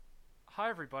Hi,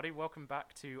 everybody. Welcome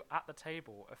back to At the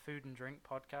Table, a food and drink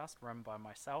podcast run by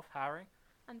myself, Harry.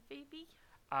 And Phoebe?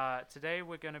 Today,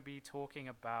 we're going to be talking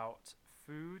about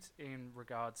food in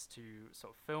regards to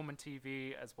sort of film and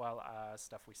TV, as well as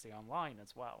stuff we see online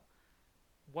as well.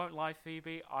 Won't lie,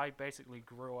 Phoebe, I basically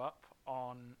grew up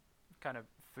on kind of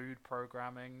food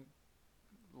programming,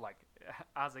 like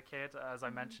as a kid, as I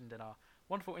mentioned in our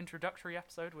wonderful introductory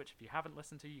episode, which if you haven't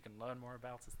listened to, you can learn more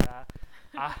about us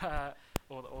there.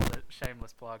 All the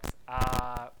shameless plugs.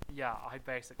 Yeah, I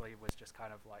basically was just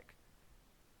kind of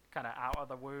out of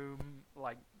the womb,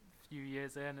 like few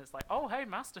years in. It's like, oh hey,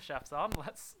 MasterChef's on.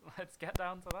 Let's get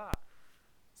down to that.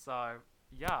 So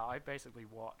yeah, I basically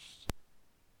watched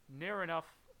near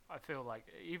enough. I feel like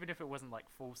even if it wasn't like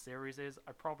full series,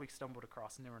 I probably stumbled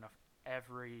across near enough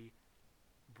every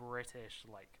British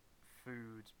like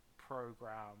food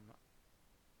program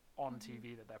on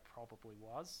TV that there probably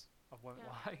was. I won't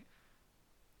lie.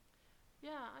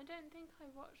 Yeah, I don't think I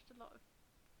watched a lot of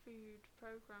food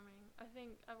programming. I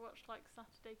think I watched like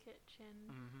Saturday Kitchen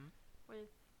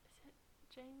with, is it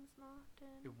James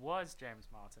Martin? It was James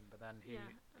Martin, but then he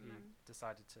then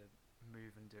decided to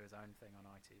move and do his own thing on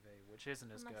ITV, which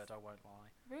isn't as good, I won't lie.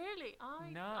 Really?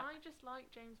 No. I just like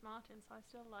James Martin, so I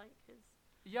still like his.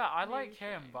 Yeah, I like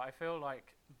him, show. but I feel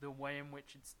like the way in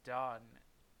which it's done,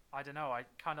 I don't know, I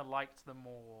kind of liked the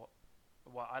more,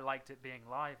 well, I liked it being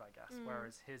live, I guess,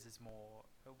 whereas his is more,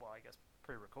 well, I guess,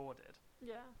 pre-recorded.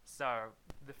 Yeah. So,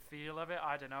 the feel of it,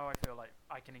 I don't know, I feel like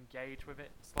I can engage with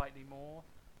it slightly more,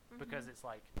 because it's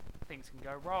like, things can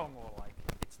go wrong, or like,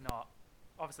 it's not,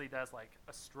 obviously there's like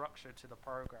a structure to the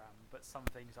program, but some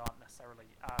things aren't necessarily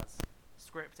as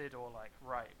scripted, or like,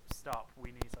 right, stop,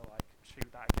 we need to like,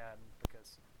 shoot that again,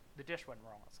 because the dish went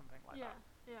wrong, or something like that.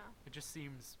 Yeah. It just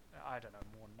seems, I don't know,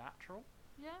 more natural.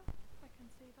 Yeah, I can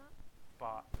see that.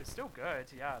 But it's still good,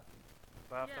 yeah.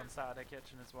 Birthed Yeah. on Saturday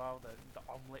Kitchen as well, the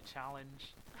omelette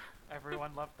challenge.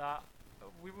 Everyone loved that.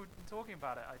 We were talking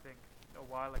about it, I think, a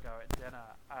while ago at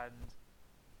dinner, and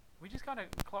we just kind of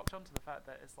clocked onto the fact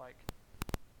that it's like,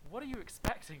 what are you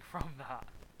expecting from that?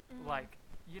 Like,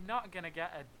 you're not going to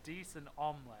get a decent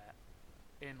omelette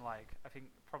in, like, I think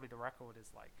probably the record is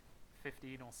like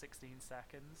 15 or 16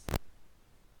 seconds.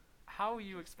 How are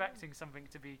you expecting something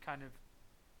to be kind of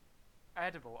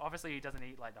edible? Obviously, he doesn't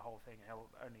eat like the whole thing. He'll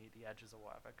only eat the edges or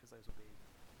whatever, because those will be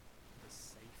the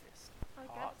safest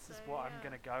parts. So, is what I'm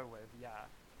gonna go with. Yeah,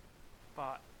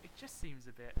 but it just seems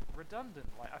a bit redundant.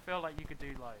 Like, I feel like you could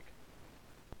do like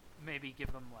maybe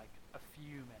give them like a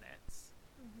few minutes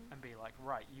and be like,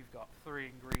 right, you've got 3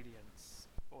 ingredients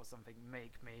or something.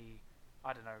 Make me,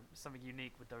 I don't know, something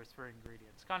unique with those 3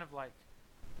 ingredients. Kind of like,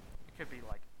 it could be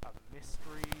like a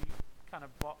mystery kind of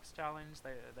box challenge.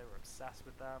 They were obsessed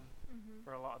with them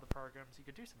for a lot of the programs. You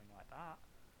could do something like that.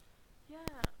 Yeah,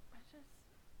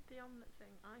 the omelette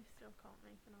thing, I still can't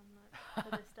make an omelette to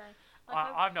this day.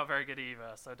 Like I'm not very good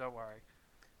either, so don't worry.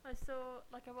 I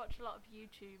watch a lot of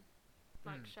YouTube,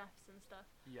 like chefs and stuff.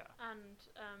 Yeah. And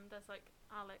there's like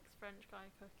Alex, French guy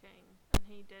cooking, and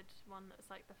he did one that's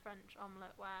like the French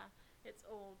omelette where it's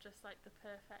all just like the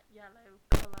perfect yellow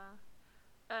colour.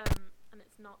 And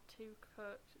it's not too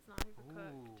cooked, it's not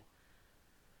overcooked. Ooh.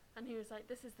 And he was like,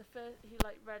 this is the first, he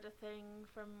like read a thing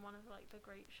from one of like the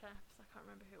great chefs, I can't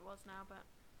remember who it was now, but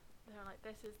they were like,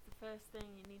 this is the first thing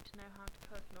you need to know how to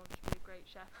cook in order to be a great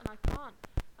chef. And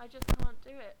I just can't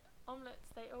do it. Omelettes,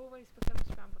 they always become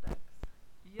scrambled eggs.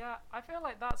 Yeah, I feel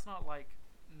like that's not like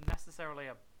necessarily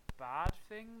a bad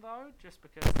thing though, just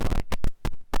because like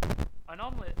an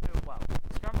omelette, well,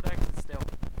 scrambled eggs is still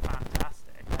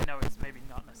fantastic. I know it's maybe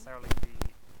not necessarily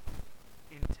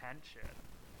the intention,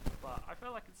 but I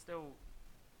feel like it's still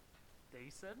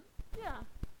decent. Yeah,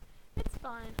 it's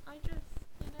fine. I just,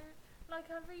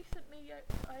 like I only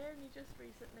just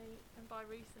recently, and by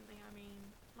recently I mean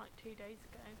like 2 days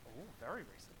ago. Oh, very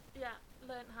recent. Yeah,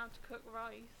 learned how to cook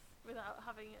rice without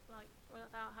having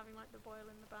like the boil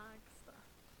in the bag stuff.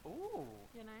 Ooh,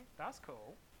 that's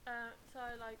cool. So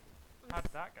like. How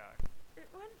did that go? It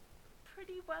went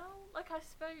pretty well. Like, I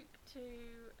spoke to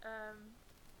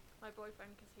my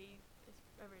boyfriend because he is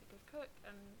a really good cook,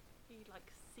 and he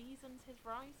like seasons his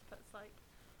rice, puts like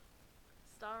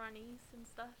star anise and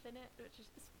stuff in it, which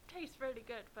tastes really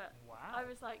good. But wow. I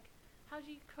was like, how do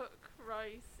you cook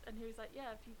rice? And he was like,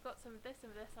 yeah, if you've got some of this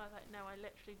and this. I was like, no, I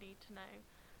literally need to know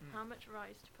how much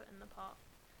rice to put in the pot,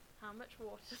 how much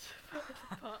water to put in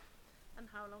the pot, and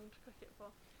how long to cook it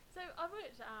for. So I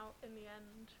worked it out in the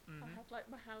end. I had like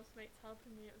my housemates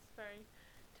helping me. It was a very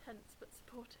tense but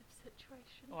supportive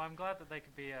situation. Well, I'm glad that they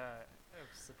could be of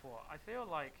support. I feel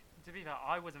like, to be fair,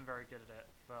 I wasn't very good at it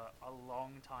for a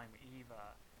long time either.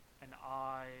 And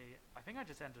I think I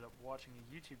just ended up watching a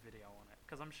YouTube video on it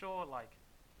because I'm sure like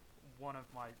one of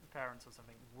my parents or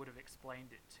something would have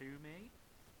explained it to me,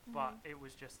 but it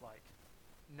was just like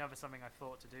never something I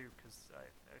thought to do because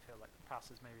I feel like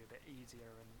pasta's maybe a bit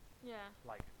easier and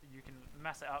like you can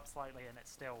mess it up slightly and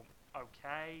it's still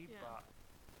okay, but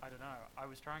I don't know. I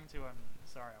was trying to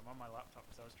sorry, I'm on my laptop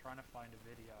because I was trying to find a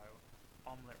video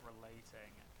omelette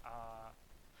relating.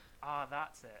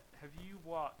 That's it. Have you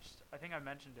watched, I think I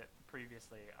mentioned it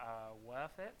previously,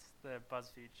 Worth It, the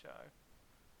BuzzFeed show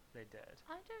they did?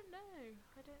 I don't know.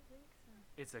 I don't think so.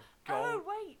 It's a gold... Oh,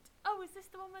 wait. Oh, is this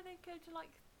the one where they go to, like,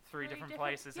 three different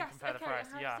places and compare the price?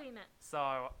 I have seen it.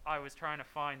 So I was trying to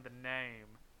find the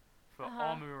name for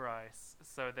omurice.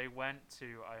 So they went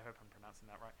to, I hope I'm pronouncing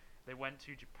that right, they went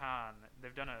to Japan.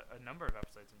 They've done a number of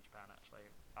episodes in Japan, actually.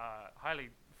 Highly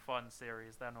fun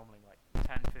series. They're normally like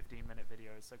 10-15 minute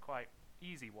videos, so quite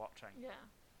easy watching. Yeah.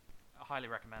 I highly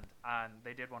recommend. And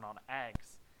they did one on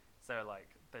eggs. So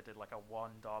like they did like a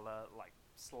 $1 like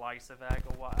slice of egg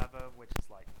or whatever, which is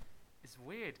like, it's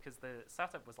weird because the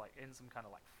setup was like in some kind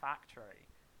of like factory.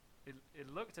 It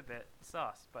looked a bit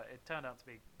sus, but it turned out to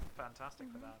be fantastic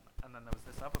for them. And then there was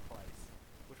this other place,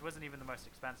 which wasn't even the most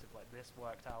expensive. Like this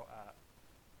worked out at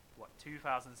what,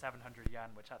 2,700 yen,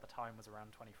 which at the time was around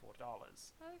 $24.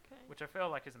 Okay. Which I feel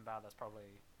like isn't bad. That's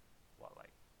probably what,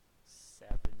 like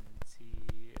 70,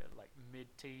 like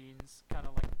mid-teens kind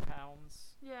of like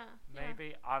pounds. Yeah.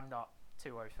 Maybe. I'm not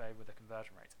too au fait with the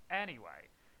conversion rates. Anyway,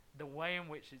 the way in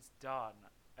which it's done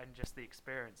and just the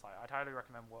experience, like, I'd highly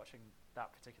recommend watching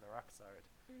that particular episode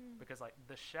because like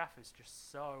the chef is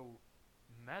just so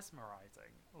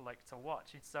mesmerizing, like, to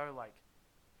watch. It's so like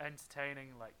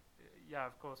entertaining. Like, yeah,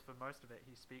 of course, for most of it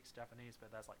he speaks Japanese,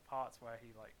 but there's like parts where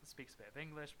he like speaks a bit of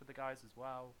English with the guys as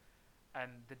well.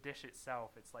 And the dish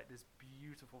itself, it's like this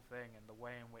beautiful thing, and the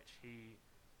way in which he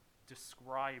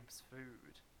describes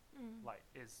food like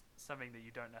is something that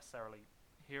you don't necessarily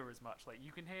hear as much. Like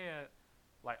you can hear,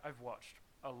 like, I've watched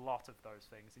a lot of those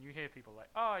things, and you hear people like,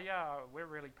 oh yeah, we're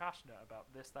really passionate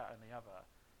about this, that, and the other,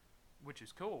 which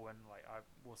is cool, and like I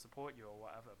will support you or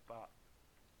whatever, but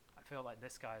I feel like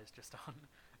this guy is just on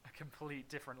a complete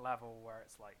different level where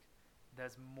it's like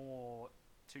there's more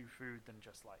to food than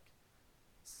just like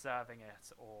serving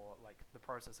it or like the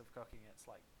process of cooking. It's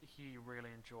like he really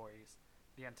enjoys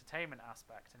the entertainment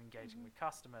aspect and engaging with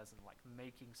customers and like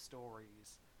making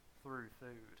stories through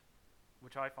food,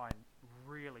 which I find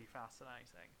really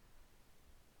fascinating.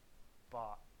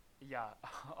 But yeah,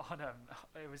 on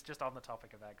it was just on the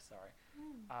topic of eggs, sorry,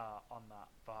 on that.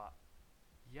 But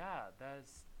yeah,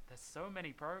 there's so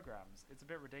many programs, it's a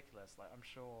bit ridiculous. Like I'm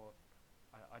sure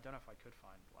I don't know if I could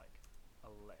find like a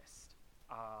list.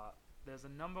 There's a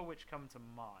number which come to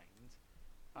mind.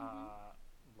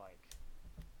 Like,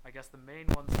 I guess the main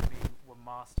ones for me were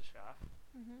MasterChef.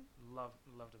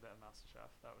 Loved a bit of MasterChef.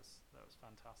 That was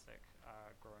fantastic.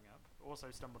 Growing up,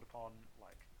 also stumbled upon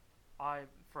like, I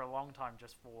for a long time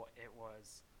just thought it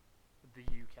was the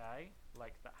UK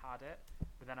like that had it,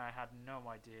 but then I had no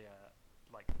idea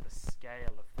like the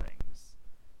scale of things,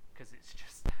 because it's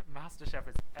just MasterChef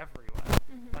is everywhere,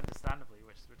 understandably,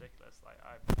 which is ridiculous. Like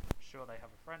I'm sure they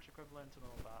have a French equivalent and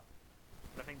all that,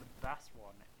 but I think the best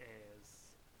one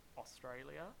is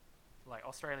Australia, like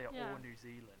Australia or New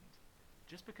Zealand,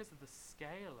 just because of the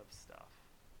scale of stuff.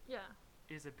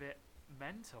 Is a bit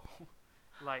mental.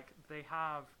 Like they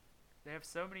have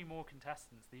so many more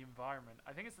contestants. The environment,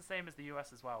 I think it's the same as the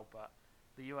US as well, but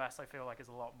the US I feel like is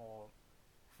a lot more,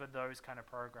 for those kind of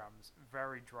programs,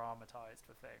 very dramatized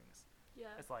for things.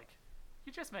 It's like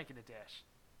you're just making a dish.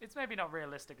 It's maybe not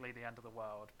realistically the end of the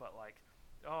world, but like,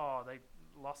 oh, they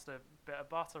lost a bit of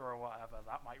butter or whatever,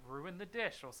 that might ruin the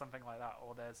dish or something like that.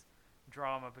 Or there's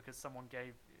drama because someone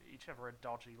gave each other a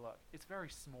dodgy look. It's very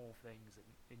small things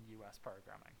in US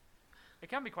programming. It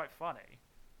can be quite funny,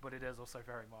 but it is also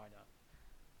very minor.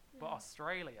 But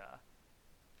Australia,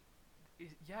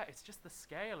 it's just the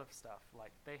scale of stuff.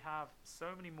 Like they have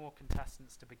so many more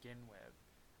contestants to begin with.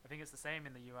 I think it's the same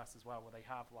in the US as well, where they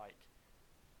have like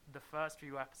the first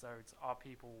few episodes are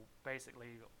people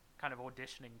basically kind of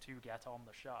auditioning to get on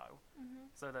the show.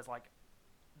 So there's like,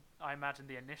 I imagine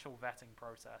the initial vetting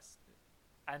process,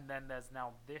 and then there's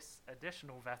now this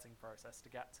additional vetting process to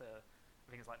get to, I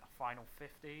think it's like the final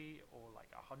 50 or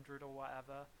like 100 or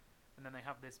whatever, and then they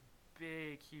have this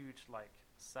big huge like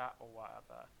set or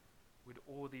whatever with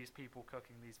all these people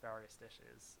cooking these various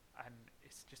dishes, and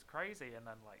it's just crazy. And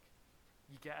then like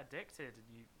you get addicted, and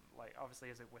you like, obviously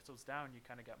as it whittles down, you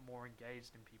kind of get more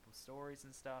engaged in people's stories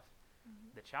and stuff.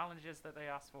 The challenges that they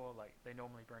ask for, like they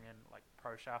normally bring in like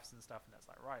pro chefs and stuff, and it's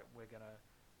like, right, we're gonna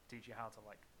teach you how to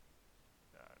like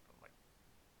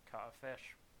cut a a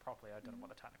fish properly. I don't know what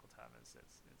the technical term is. It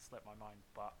slipped my mind,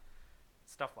 but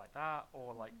stuff like that,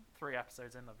 or like 3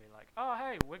 episodes in, they'll be like, oh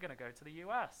hey, we're gonna go to the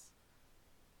US,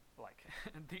 like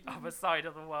the other side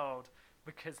of the world,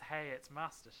 because hey, it's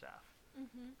MasterChef.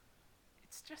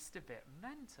 It's just a bit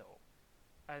mental,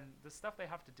 and the stuff they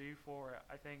have to do for it,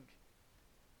 I think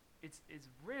it's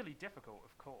really difficult,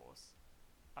 of course.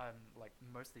 Like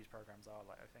most of these programs are,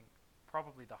 like, I think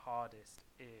probably the hardest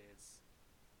is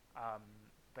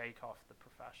Bake Off the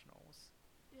Professionals.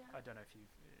 Yeah. I don't know if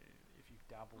you've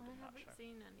dabbled in that show. I haven't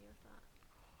seen any of that.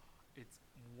 It's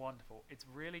wonderful. It's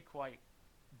really quite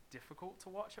difficult to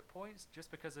watch at points,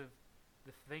 just because of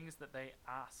the things that they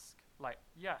ask. Like,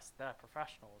 yes, they're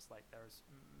professionals. Like, there's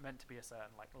meant to be a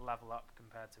certain like level up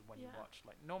compared to when you watch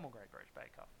like normal Great British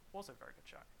Bake Off. Also a very good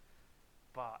show.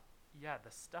 But yeah,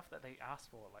 the stuff that they ask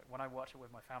for, like when I watch it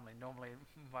with my family, normally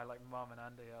my like mum and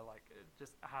Andy are like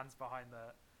just hands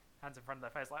in front of their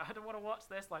face, like, I don't want to watch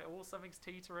this, like, all something's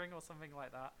teetering or something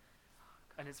like that.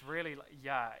 And it's really like,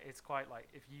 it's quite like,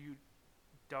 if you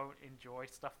don't enjoy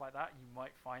stuff like that, you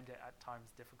might find it at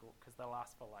times difficult, because they'll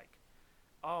ask for like,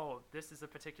 oh, this is a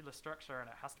particular structure and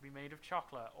it has to be made of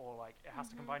chocolate, or like it has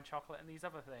to combine chocolate and these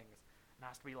other things, and it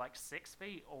has to be like 6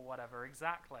 feet or whatever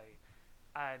exactly.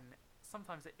 And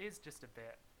sometimes it is just a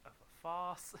bit of a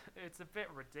farce. It's a bit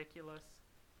ridiculous.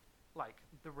 Like,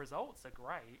 the results are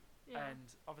great,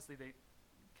 and obviously the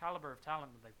caliber of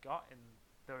talent that they've got in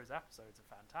those episodes are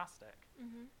fantastic,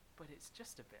 but it's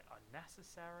just a bit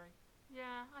unnecessary.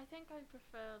 Yeah, I think I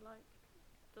prefer like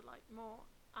the like more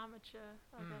amateur,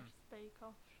 I guess, Bake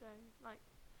Off show. Like,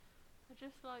 I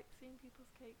just like seeing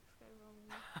people's cakes go wrong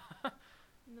and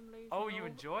them losing. Oh, you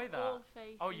enjoy that? All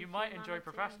faith oh, in you might enjoy humanity.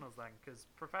 Professionals then, because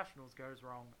Professionals goes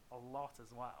wrong a lot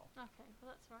as well. Okay,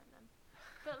 well that's right then.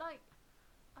 But like,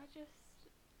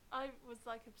 I was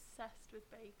like obsessed with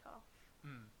Bake Off.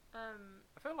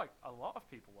 I feel like a lot of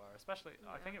people were, especially,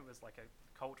 I think it was like a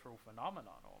cultural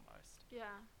phenomenon almost.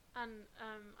 Yeah, and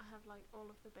I have like all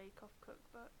of the Bake Off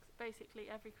cookbooks. Basically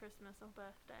every Christmas or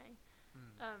birthday,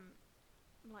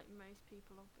 like most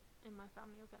people in my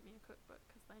family will get me a cookbook,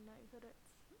 because they know that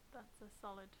that's a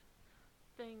solid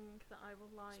thing that I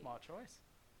will like. Smart choice.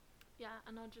 Yeah,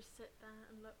 and I'll just sit there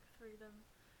and look through them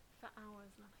for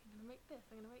hours, and I'm like, I'm going to make this,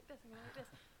 I'm going to make this, I'm going to make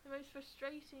this. The most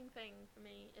frustrating thing for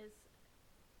me is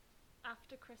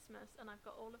after Christmas, and I've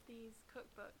got all of these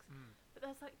cookbooks, but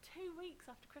there's like 2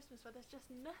 weeks after Christmas where there's just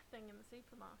nothing in the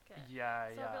supermarket. So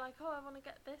I'll be like, oh, I want to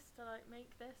get this to like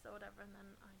make this or whatever, and then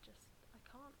I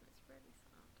can't, and it's really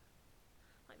sad.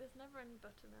 Like, there's never any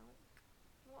buttermilk.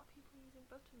 What are people using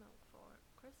buttermilk for at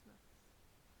Christmas?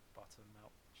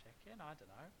 Buttermilk chicken? I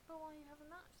don't know. But why are you having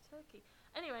that? It's turkey.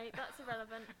 Anyway, that's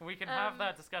irrelevant. We can have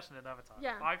that discussion another time.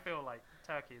 Yeah. I feel like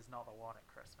turkey is not the one at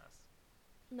Christmas.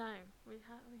 No, we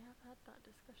have had that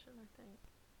discussion, I think.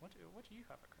 What do you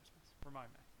have at Christmas?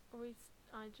 Remind me.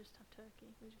 I just have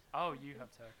turkey. We just have turkey. You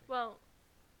have turkey. Well,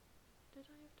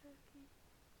 did I have turkey?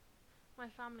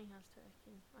 My family has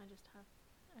turkey. I just have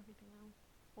everything else,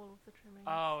 all of the trimmings.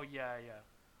 Oh, yeah.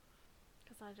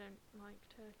 Because I don't like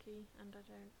turkey, and I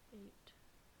don't eat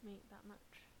meat that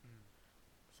much.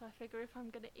 So I figure if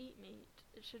I'm going to eat meat,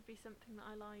 it should be something that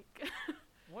I like.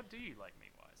 What do you like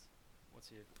meat-wise? What's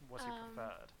your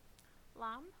preferred?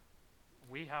 Lamb.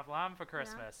 We have lamb for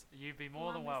Christmas. Yeah. You'd be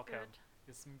more than welcome.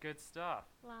 It's some good stuff.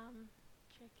 Lamb,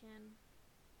 chicken,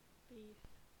 beef.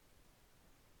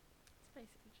 It's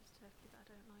basically just turkey that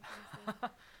I don't like,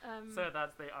 honestly. So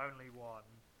that's the only one.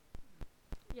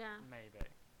 Yeah. Maybe.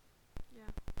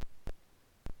 Yeah.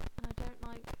 And I don't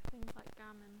like things like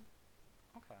gammon.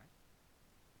 Okay.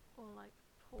 Or like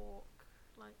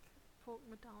pork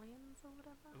medallions or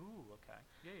whatever. Ooh, okay.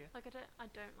 Yeah. Like, I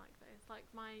don't like those. Like,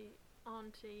 my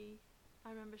auntie, I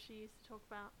remember she used to talk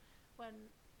about when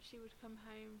she would come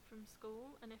home from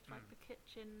school, and if like the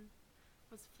kitchen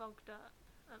was fogged up,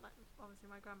 like obviously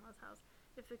my grandma's house,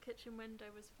 if the kitchen window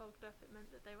was fogged up, it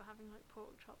meant that they were having like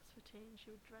pork chops for tea, and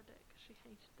she would dread it because she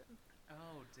hated them.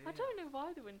 Oh dear. I don't know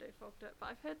why the window fogged up,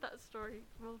 but I've heard that story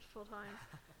multiple times.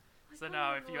 So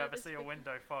now if you ever see a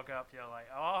window fog up, you're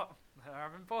like, oh, they're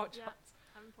having pork chops.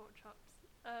 Yeah, having pork chops.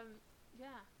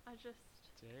 Yeah, I just...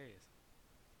 Jeez.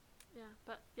 Yeah,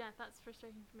 but yeah, that's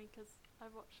frustrating for me, because I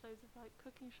watch loads of like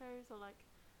cooking shows, or like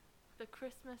the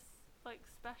Christmas like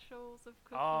specials of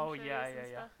cooking shows and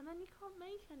stuff, and then you can't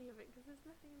make any of it because there's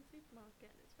nothing in the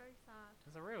supermarket, and it's very sad.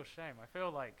 It's a real shame. I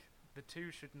feel like the two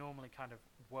should normally kind of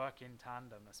work in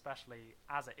tandem, especially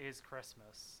as it is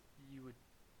Christmas. You would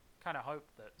kind of hope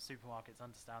that supermarkets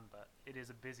understand that it is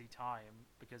a busy time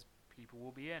because people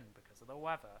will be in because of the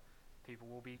weather. People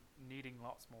will be needing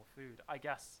lots more food. I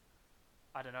guess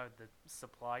I don't know, the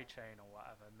supply chain or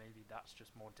whatever, maybe that's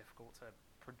just more difficult to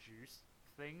produce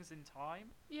things in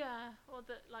time. Yeah, or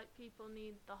that like people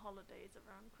need the holidays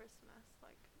around Christmas,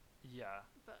 like. Yeah.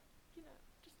 But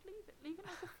just leave it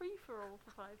like a free for all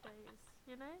for 5 days.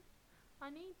 I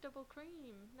need double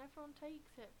cream, and everyone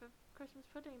takes it for Christmas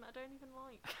pudding that I don't even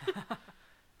like.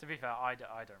 To be fair, I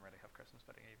don't really have Christmas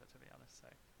pudding either, to be honest, so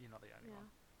you're not the only one.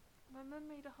 My mum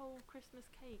made a whole Christmas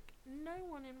cake. No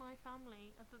one in my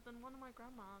family, other than one of my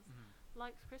grandmas,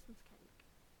 likes Christmas cake.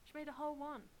 She made a whole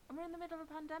one. And we're in the middle of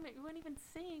a pandemic. We weren't even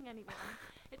seeing anyone.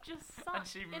 It just sat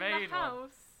in the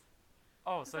house.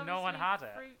 Oh, so no one had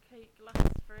it? Fruit cake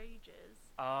lasts for ages.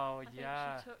 Oh, I think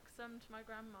she took some to my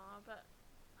grandma, but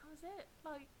that was it.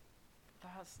 Like,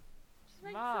 that's just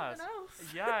make mad. something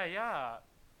else. Yeah.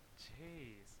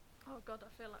 Jeez. Oh god, I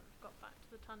feel like we've got back to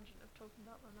the tangent of talking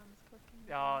about my mum's cooking.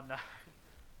 Oh no.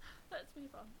 Let's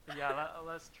move on. Yeah,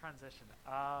 let's transition.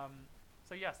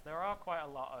 So yes, there are quite a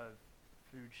lot of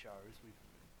food shows. We've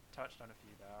touched on a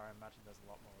few there. I imagine there's a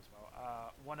lot more as well.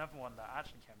 One other one that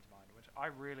actually came to mind, which I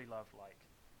really love, like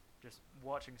just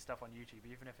watching stuff on YouTube,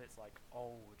 even if it's like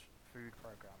old food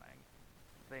programming.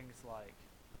 Things like,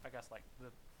 I guess like the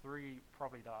three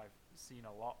probably that I've seen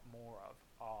a lot more of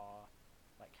are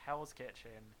like Hell's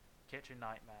Kitchen, Kitchen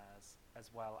Nightmares, as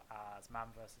well as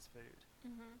Man vs. Food.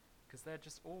 Because they're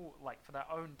just all, like, for their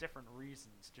own different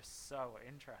reasons, just so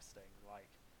interesting. Like,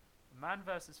 Man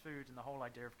vs. Food and the whole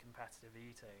idea of competitive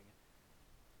eating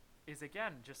is,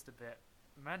 again, just a bit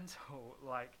mental.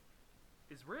 Like,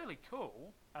 it's really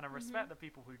cool, and I respect the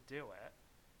people who do it,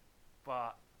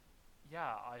 but,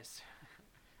 yeah,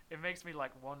 it makes me,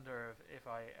 like, wonder if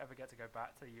I ever get to go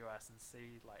back to the US and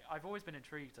see, like, I've always been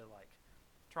intrigued to, like,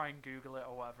 try and Google it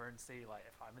or whatever and see, like,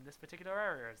 if I'm in this particular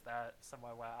area, is there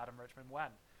somewhere where Adam Richman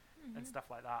went, and stuff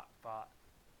like that. But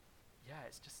yeah,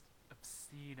 it's just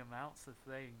obscene amounts of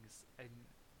things, and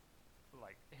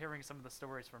like hearing some of the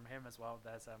stories from him as well.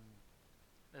 There's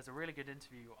a really good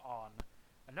interview on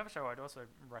another show I'd also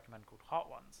recommend called Hot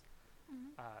Ones,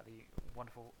 the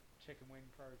wonderful chicken wing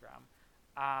program,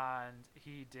 and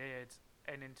he did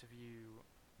an interview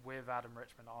with Adam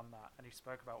Richman on that, and he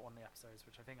spoke about one of the episodes,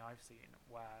 which I think I've seen,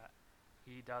 where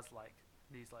he does like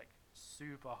these like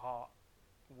super hot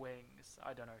wings.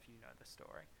 I don't know if you know this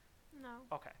story. No.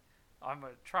 Okay, I'm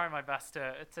trying my best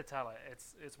to tell it.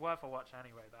 It's worth a watch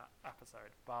anyway, that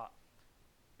episode. But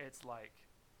it's like,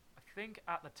 I think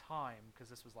at the time, because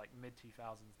this was like mid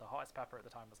 2000s, the hottest pepper at the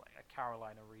time was like a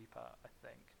Carolina Reaper, I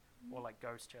think, or like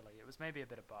Ghost Chili. It was maybe a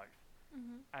bit of both.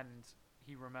 And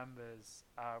he remembers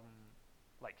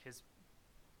like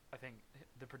I think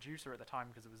the producer at the time,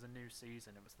 because it was a new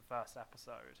season, it was the first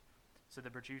episode, so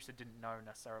the producer didn't know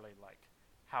necessarily like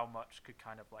how much could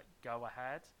kind of like go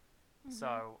ahead.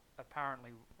 So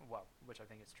apparently, well, which I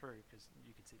think is true, because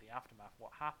you could see the aftermath,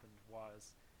 what happened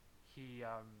was he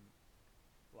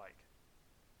like,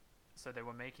 so they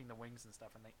were making the wings and stuff,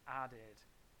 and they added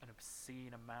an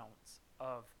obscene amount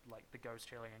of like the Ghost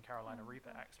Chili and Carolina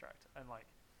Reaper extract, and like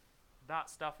that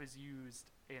stuff is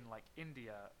used in like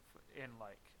India in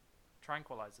like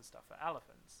tranquilizer stuff for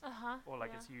elephants, or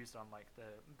like it's used on like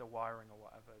the wiring or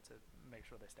whatever to make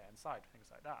sure they stay inside, things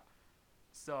like that.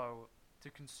 So to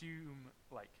consume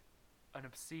like an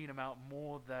obscene amount,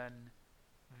 more than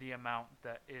the amount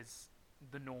that is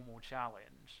the normal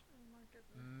challenge,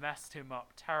 messed him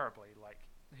up terribly. Like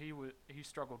he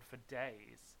struggled for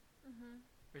days,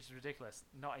 which is ridiculous.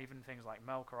 Not even things like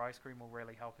milk or ice cream were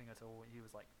really helping at all. He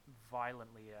was like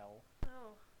violently ill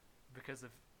because of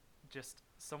just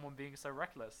someone being so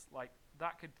reckless. Like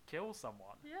that could kill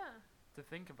someone. Yeah. To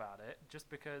think about it, just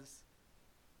because,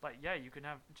 like, yeah, you can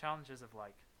have challenges of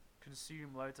like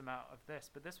consume loads amount of this,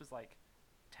 but this was like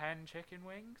 10 chicken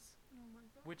wings,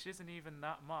 which isn't even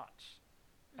that much,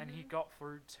 and he got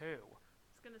through 2. I was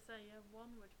gonna say, yeah, 1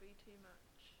 would be too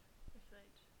much if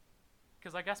they'd.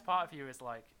 Because I guess part of you is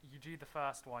like, you do the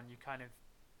first one, you kind of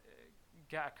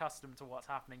get accustomed to what's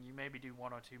happening. You maybe do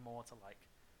 1 or 2 more to like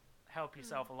help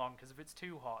yourself along. Because if it's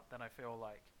too hot, then I feel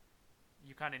like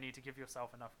you kind of need to give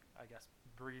yourself enough, I guess,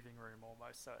 breathing room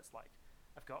almost. So it's like,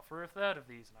 I've got through a third of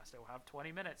these, and I still have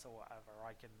 20 minutes or whatever.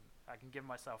 I can give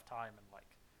myself time, and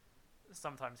like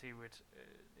sometimes he would,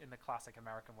 in the classic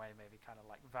American way, maybe kind of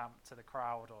like vamp to the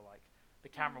crowd, or like the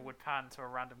camera would pan to a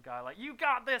random guy like, "You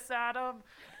got this, Adam,"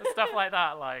 and stuff like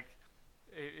that. Like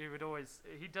he would always,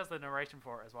 he does the narration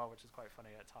for it as well, which is quite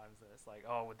funny at times. That it's like,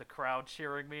 oh, with the crowd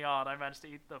cheering me on, I managed to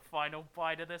eat the final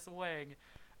bite of this wing,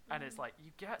 and it's like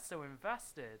you get so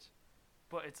invested,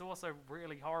 but it's also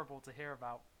really horrible to hear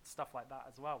about stuff like that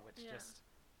as well, which just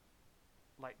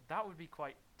like that would be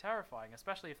quite terrifying,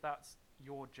 especially if that's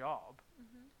your job.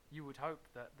 you would hope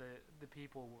that the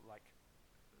people, like,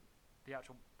 the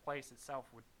actual place itself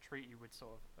would treat you with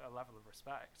sort of a level of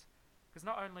respect. Because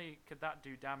not only could that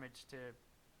do damage to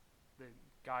the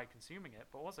guy consuming it,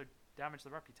 but also damage the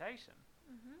reputation.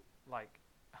 Mhm. Like,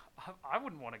 I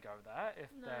wouldn't want to go there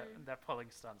if No. they're pulling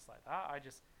stunts like that. I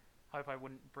just hope I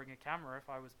wouldn't bring a camera if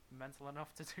I was mental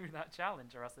enough to do that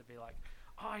challenge, or else they'd be like,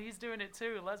 oh, he's doing it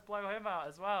too, let's blow him out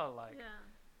as well. Like, Yeah.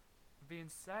 it'd be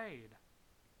insane.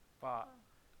 But, Oh.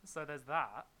 so there's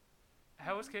that.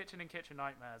 Hell's Mhm. Kitchen and Kitchen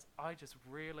Nightmares, I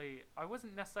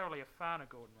wasn't necessarily a fan of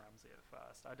Gordon Ramsay at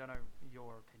first. I don't know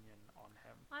your opinion on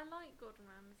him. I like Gordon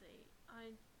Ramsay.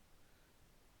 I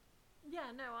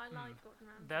like Gordon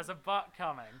Ramsay. There's a but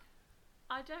coming.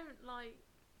 I don't like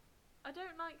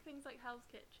things like Hell's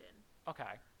Kitchen.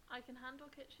 Okay. I can handle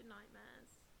Kitchen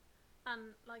Nightmares,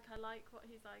 and like I like what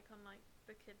he's like on like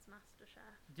the Kids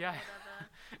MasterChef. Yeah. Or whatever.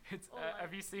 It's Or, have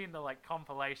like- you seen the like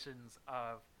compilations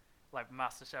of like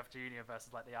MasterChef Junior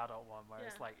versus like the adult one, where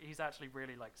it's Yeah. like he's actually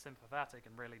really like sympathetic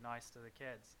and really nice to the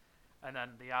kids, and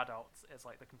then the adults is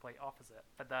like the complete opposite.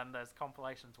 But then there's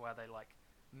compilations where they like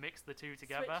mix the two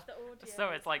together, Switch the audio. so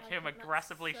it's like I him think that's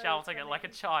aggressively so shouting at like a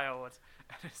funny. child,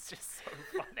 and it's just so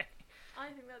funny.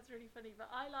 I think that's really funny, but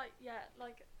I like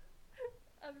like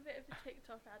I'm a bit of a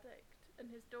TikTok addict, and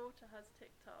his daughter has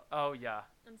TikTok, Oh yeah.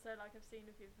 and so like I've seen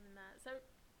a few of them in there. So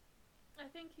I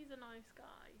think he's a nice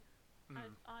guy.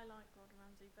 Mm. I like Gordon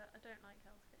Ramsay, but I don't like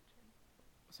Hell's Kitchen.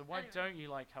 So why Anyway. don't you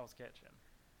like Hell's Kitchen?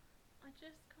 I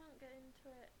just can't get into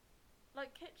it.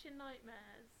 Like Kitchen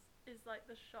Nightmares is like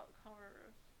the shock horror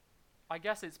of. I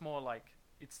guess it's more like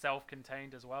it's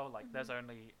self-contained as well. Like there's Mhm.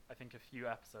 only I think a few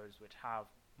episodes which have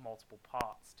multiple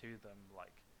parts to them.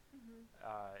 Like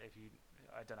if you,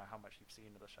 I don't know how much you've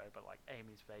seen of the show, but like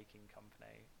Amy's Baking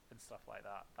Company and stuff like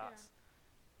that. That's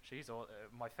she's all.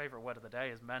 My favorite word of the day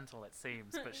is mental. It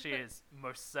seems, but she is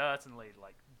most certainly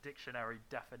like dictionary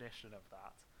definition of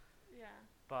that. Yeah.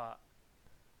 But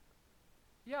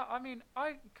yeah, I mean,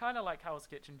 I kind of like Hell's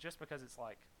Kitchen just because it's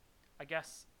like, I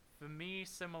guess for me,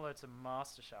 similar to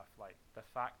MasterChef, like the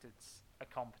fact it's a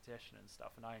competition and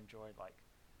stuff, and I enjoy like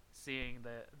seeing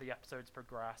the episodes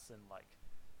progress and like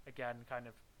again kind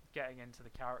of getting into the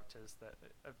characters that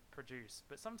are produced.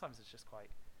 But sometimes it's just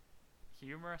quite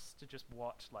humorous to just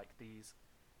watch like these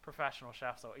professional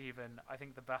chefs, or even I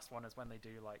think the best one is when they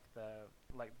do like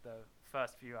the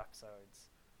first few episodes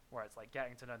where it's like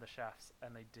getting to know the chefs,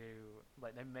 and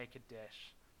they make a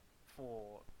dish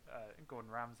for Gordon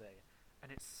Ramsay,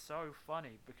 and it's so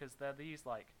funny because they're these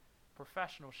like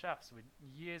professional chefs with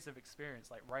years of experience,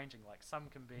 like ranging like some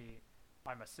can be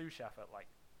I'm a sous chef at like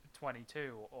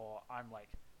 22, or I'm like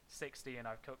 60 and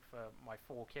I've cooked for my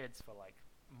 4 kids for like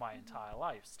my entire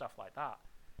life, stuff like that,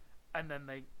 and then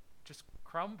they just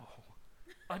crumble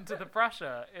under the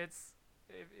pressure. It's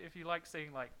if you like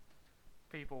seeing like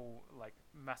people like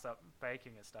mess up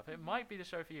baking and stuff, it might be the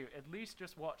show for you. At least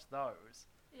just watch those.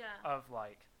 Yeah. Of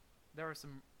like, there are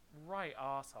some right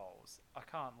assholes, I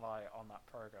can't lie, on that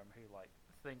program who like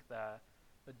think they're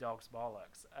the dog's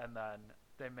bollocks, and then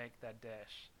they make their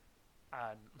dish,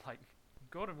 and like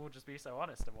Gordon will just be so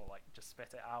honest and will like just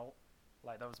spit it out.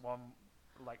 Like there was one,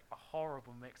 like a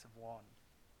horrible mix of one,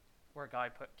 where a guy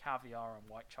put caviar and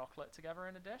white chocolate together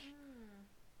in a dish. Mm.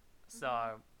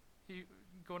 So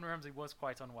Gordon Ramsay was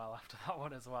quite unwell after that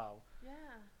one as well. Yeah.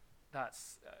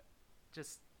 That's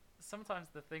just sometimes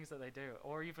the things that they do,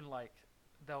 or even like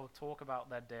they'll talk about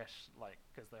their dish, like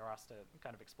because they're asked to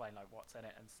kind of explain like what's in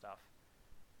it and stuff,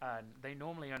 and they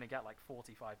normally only get like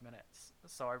 45 minutes.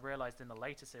 So I realized in the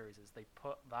later series they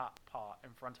put that part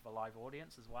in front of a live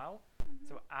audience as well,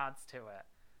 so it adds to it.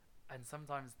 And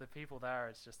sometimes the people there,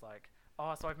 it's just like,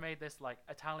 oh, so I've made this like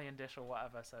Italian dish or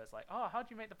whatever, so it's like, oh, how'd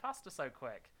you make the pasta so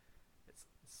quick? It's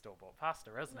store-bought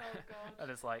pasta, isn't Oh, it? God.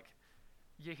 And it's like,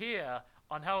 you're here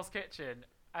on Hell's Kitchen,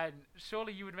 and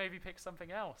surely you would maybe pick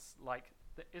something else, like,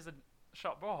 that isn't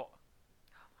shop bought.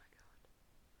 Oh my god.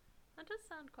 That does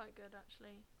sound quite good,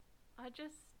 actually.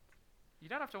 You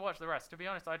don't have to watch the rest. To be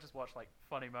honest, I just watch, like,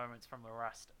 funny moments from the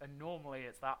rest, and normally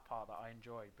it's that part that I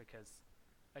enjoy, because,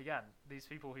 again, these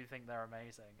people who think they're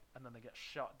amazing, and then they get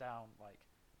shot down, like,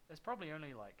 there's probably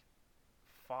only, like,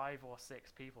 5 or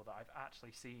 6 people that I've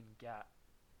actually seen get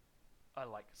a,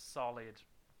 like, solid,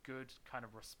 good kind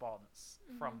of response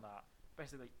from that.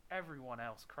 Basically, everyone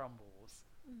else crumbles.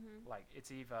 Like,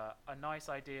 it's either a nice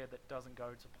idea that doesn't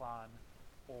go to plan,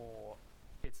 or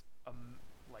it's a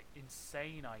like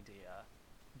insane idea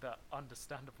that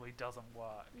understandably doesn't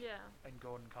work. Yeah. And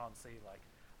Gordon can't see like,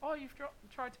 oh, you've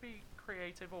tried to be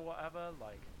creative or whatever.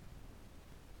 Like,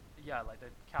 yeah, like the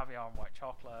caviar and white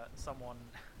chocolate. Someone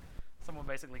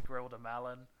basically grilled a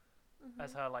melon,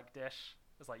 as her like dish.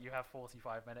 It's like, you have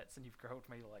 45 minutes and you've grilled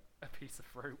me like a piece of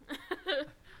fruit.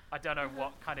 I don't know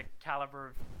what kind of caliber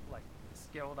of like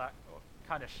skill that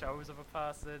kind of shows of a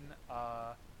person.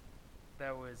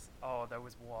 There was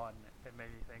one that made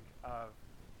me think of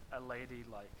a lady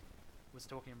like was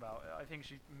talking about. I think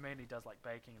she mainly does like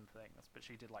baking and things, but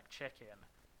she did like chicken,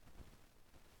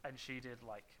 and she did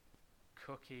like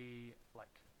cookie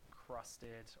like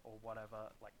crusted or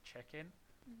whatever like chicken.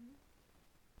 Mhm.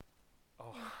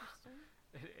 Oh, Interesting.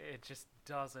 it just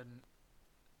doesn't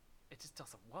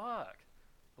work.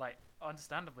 Like,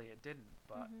 understandably it didn't,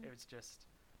 but Mhm. it was just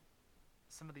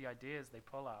some of the ideas they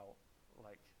pull out,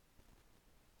 like,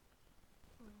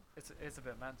 Ooh. it's a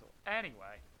bit mental.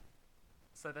 Anyway,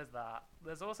 so there's that.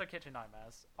 There's also Kitchen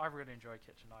Nightmares. I really enjoy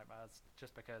Kitchen Nightmares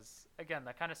just because, again,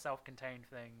 they're kind of self-contained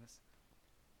things.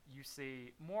 You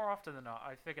see, more often than not,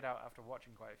 I figured out after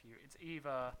watching quite a few, it's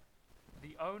either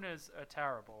the owners are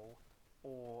terrible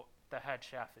or the head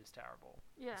chef is terrible.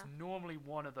 Yeah. It's normally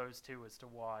one of those two as to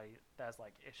why there's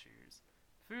like issues.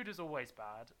 Food is always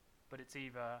bad, but it's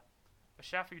either a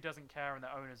chef who doesn't care and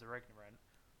the owners are ignorant,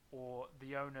 or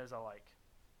the owners are like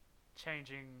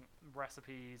changing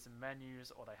recipes and menus,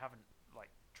 or they haven't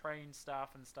like trained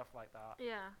staff and stuff like that.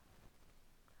 Yeah.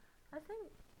 I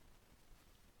don't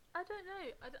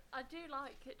know. I do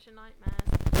like Kitchen Nightmares.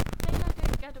 The thing I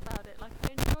don't get about it, like, I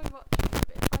enjoy watching it,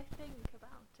 but if I think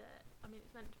about it, I mean,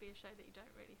 it's meant to be a show that you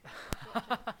don't really think about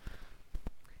watching.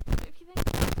 But if you think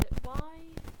about it,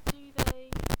 why do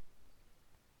they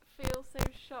feel so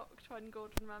shocked when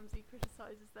Gordon Ramsay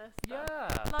criticises their stuff?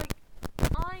 Yeah. Like,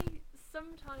 I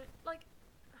sometimes, like,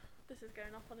 this is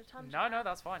going off on a tangent. No,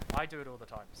 that's fine. I do it all the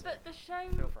time. So But the show,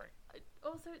 feel free.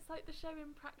 also, it's like the show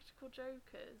Impractical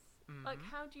Jokers. Like, Mhm.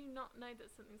 how do you not know that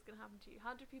something's going to happen to you?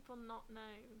 How do people not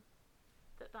know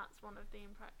that that's one of the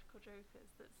Impractical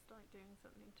Jokers that's, like, doing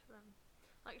something to them?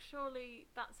 Like, surely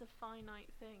that's a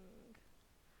finite thing.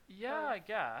 Yeah, I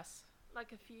guess.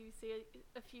 Like, a few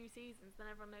seasons, then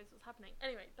everyone knows what's happening.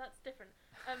 Anyway, that's different.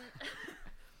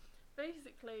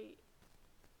 Basically,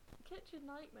 Kitchen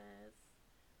Nightmares,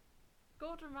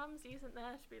 Gordon Ramsay isn't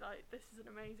there to be like, this is an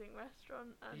amazing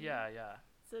restaurant, and Yeah.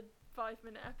 it's a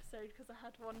 5-minute episode because I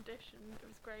had one dish and it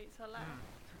was great, so I left.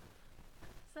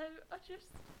 So I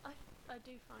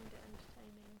do find it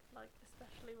entertaining, like,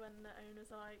 especially when the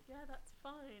owners are like, yeah, that's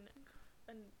fine,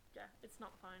 and yeah, it's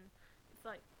not fine. It's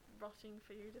like rotting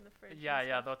food in the fridge. Yeah, and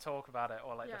yeah, stuff. they'll talk about it,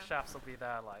 or like Yeah. the chefs will be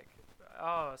there, like,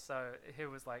 oh, so here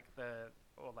was like the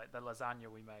lasagna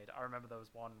we made. I remember there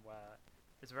was one where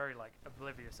it's a very like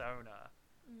oblivious owner,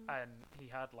 and he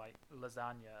had like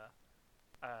lasagna.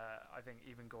 I think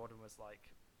even Gordon was like,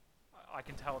 I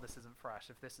can tell this isn't fresh.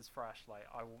 If this is fresh, like,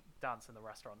 I will dance in the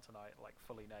restaurant tonight, like,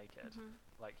 fully naked. Mhm.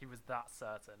 Like, he was that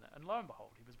certain, and lo and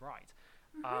behold, he was right.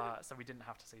 So we didn't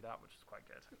have to see that, which was quite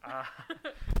good.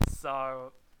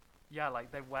 So, yeah,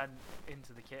 like, they went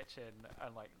into the kitchen,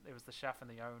 and, like, it was the chef and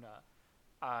the owner,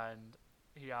 and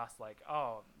he asked, like,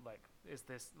 oh, like, is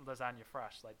this lasagna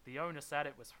fresh? Like, the owner said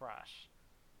it was fresh,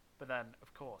 but then,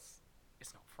 of course,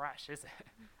 it's not fresh, is it?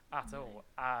 At all.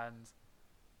 And,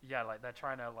 yeah, like, they're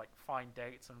trying to, like, find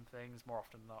dates and things. More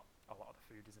often than not, a lot of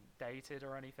the food isn't dated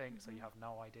or anything, so you have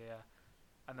no idea.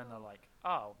 And then they're like,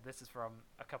 oh, this is from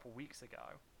a couple weeks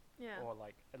ago, Yeah. or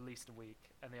like at least a week,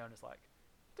 and the owner's like,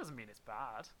 doesn't mean it's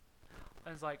bad.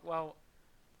 And it's like, well,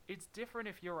 it's different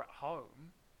if you're at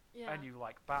home Yeah. and you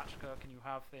like batch cook and you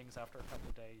have things after a couple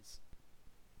of days.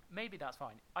 Maybe that's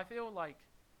fine. I feel like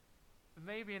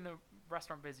maybe in the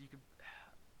restaurant biz you could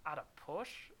add a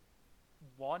push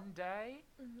one day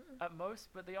at most,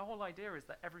 but the whole idea is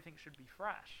that everything should be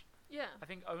fresh. Yeah. I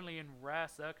think only in rare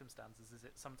circumstances is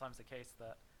it sometimes the case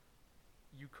that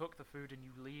you cook the food and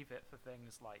you leave it for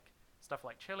things like stuff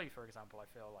like chili, for example. I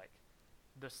feel like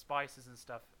the spices and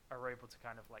stuff are able to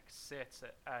kind of like sit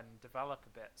and develop a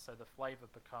bit, so the flavor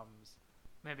becomes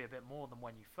maybe a bit more than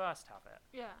when you first have it.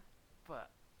 Yeah. But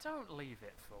don't leave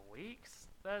it for weeks.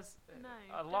 There's No,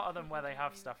 a lot of them where they definitely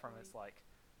have don't leave stuff it from for it's like,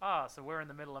 so we're in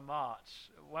the middle of March.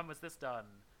 When was this done?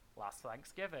 Last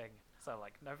Thanksgiving. So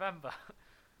like November.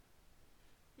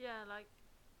 Yeah, like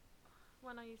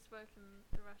when I used to work in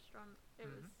the restaurant, it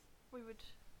was, we would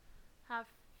have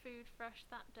food fresh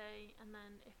that day, and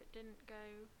then if it didn't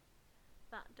go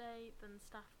that day, then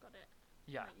staff got it.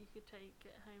 Yeah. Like, you could take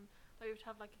it home. Like, we would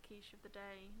have like a quiche of the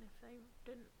day, and if they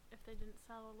didn't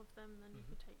sell all of them, then you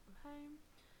could take them home.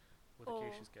 Were the Or-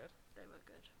 quiches good? They were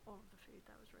good. All of the food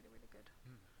that was really, really good.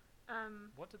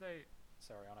 What do they?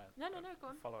 Sorry, on a No, go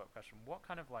on. follow-up question. What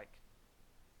kind of like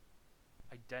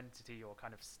identity or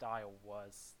kind of style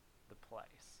was the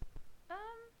place?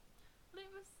 Well, it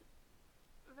was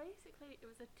basically it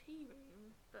was a tea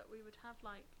room, but we would have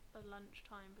like a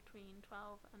lunchtime between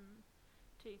 12 and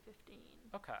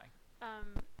 2:15. Okay.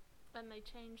 And they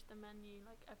changed the menu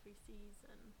like every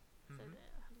season, so that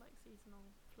it had like seasonal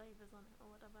flavours on it or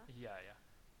whatever. Yeah, yeah.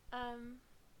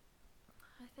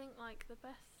 I think like the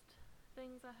best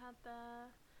things I had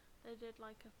there, they did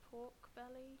like a pork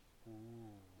belly.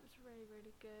 Ooh. It was really,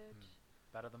 really good.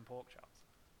 Better than pork chops.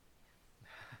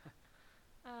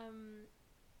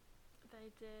 They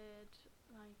did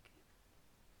like,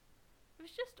 it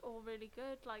was just all really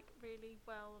good, like really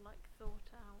well like thought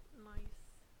out, nice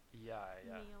Yeah,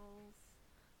 yeah. meals.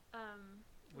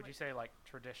 Would you say like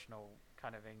traditional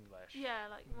kind of English?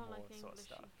 Yeah, like more like sort of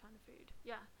Englishy stuff? kind of food.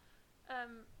 Yeah.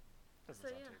 Doesn't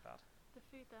So sound yeah. too bad. The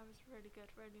food there was really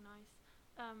good, really nice.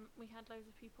 We had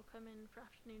loads of people come in for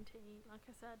afternoon tea, like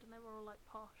I said, and they were all like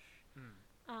posh.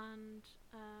 And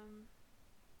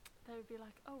they would be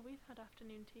like, "Oh, we've had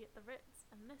afternoon tea at the Ritz,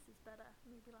 and this is better."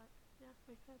 And we'd be like, "Yeah,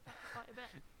 we've heard that quite a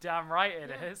bit." Damn right it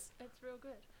Yeah, is. It's real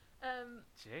good.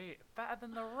 Gee, better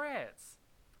than the Ritz.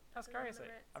 That's Better than crazy.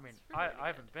 the Ritz. I mean, It's really I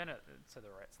haven't been to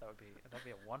the Ritz. That'd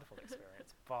be a wonderful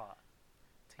experience. But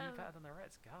tea better than the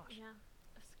Ritz. Gosh. Yeah,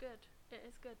 it's good. It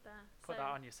is good there. Put so, that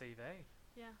on your CV.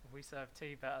 Yeah. We serve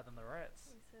tea better than the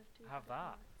Ritz. We serve tea. Have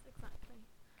better than that. the Ritz, exactly.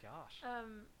 Gosh.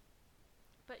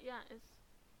 But yeah,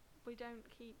 we don't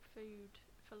keep food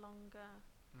for longer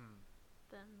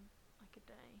than like a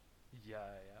day.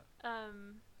 Yeah, yeah.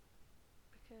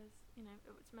 Because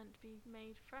it was meant to be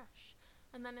made fresh.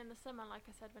 And then in the summer, like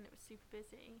I said, when it was super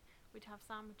busy, we'd have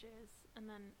sandwiches,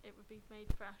 and then it would be made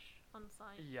fresh on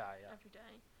site Yeah, yeah. every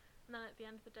day. And then at the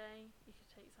end of the day, you could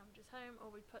take sandwiches home,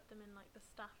 or we'd put them in like the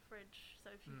staff fridge.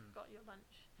 So if you got your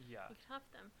lunch, Yeah. you could have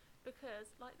them.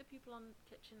 Because, like the people on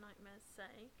Kitchen Nightmares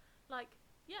say, like,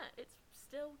 yeah, it's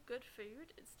still good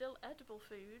food, it's still edible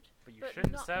food, But you but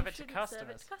shouldn't not- serve you it to shouldn't serve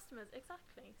it customers. to customers,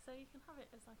 exactly. So you can have it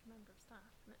as like a member of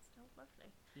staff, and it's still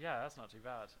lovely. Yeah, that's not too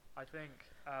bad. I think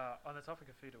on the topic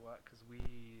of food at work, because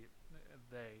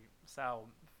they sell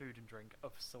food and drink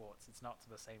of sorts. It's not to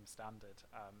the same standard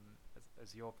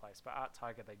as your place, but at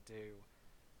Tiger they do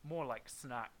more like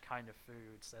snack kind of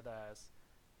food. So there's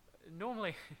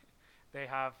normally they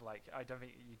have like, I don't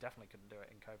think you definitely couldn't do it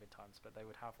in COVID times, but they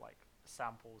would have like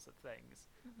samples of things,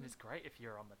 and it's great if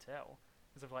you're on the till.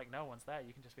 Because if like no one's there,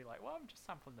 you can just be like, well, I'm just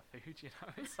sampling the food, you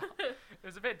know. It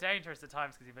was a bit dangerous at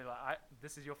times because you'd be like,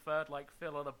 this is your third like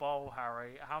fill of the bowl,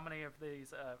 Harry. How many of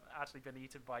these actually been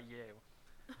eaten by you?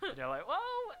 And you're like, well,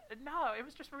 no, it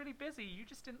was just really busy. You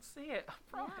just didn't see it, I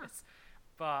promise.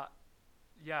 Yeah. But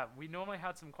yeah, we normally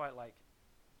had some quite like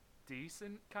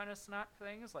decent kind of snack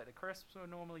things. Like the crisps were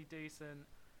normally decent.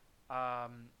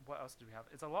 What else did we have?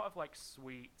 It's a lot of like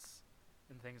sweets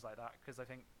and things like that, because I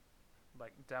think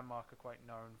like Denmark are quite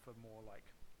known for more like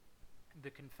the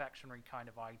confectionery kind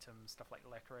of items, stuff like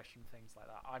licorice and things like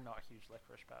that. I'm not a huge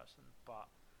licorice person, but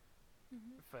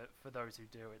for those who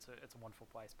do, it's a wonderful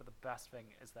place. But the best thing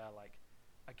is they're like,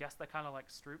 I guess they're kind of like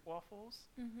Stroop waffles.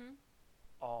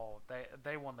 Oh,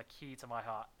 they won the key to my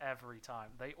heart every time.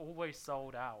 They always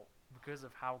sold out because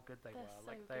of how good they were. So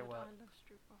like good. they were. I love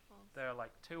Stroop waffles. They're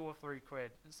like 2 or 3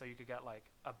 quid, so you could get like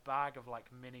a bag of like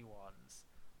mini ones,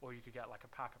 or you could get like a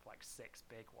pack of like 6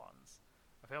 big ones.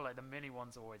 I feel like the mini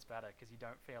ones are always better because you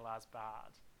don't feel as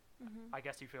bad. I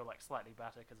guess you feel like slightly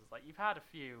better because it's like you've had a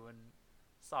few, and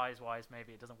size-wise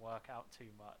maybe it doesn't work out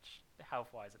too much.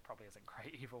 Health-wise it probably isn't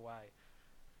great either way,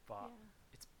 but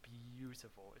it's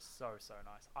beautiful. It's so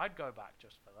nice. I'd go back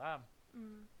just for them.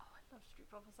 Oh, I love Stroop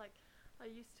waffles. Like, I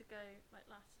used to go like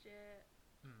last year.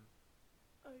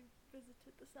 I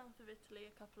visited the south of Italy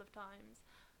a couple of times,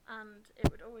 and it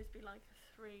would always be like a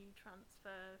 3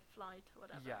 transfer flight or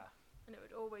whatever. Yeah. And it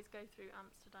would always go through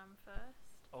Amsterdam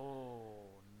first.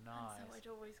 Oh, nice. And so I'd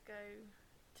always go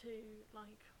to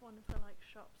like one of the like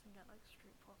shops and get like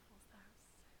Stroop waffles there. It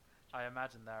was so good. I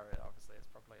imagine there obviously it's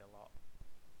probably a lot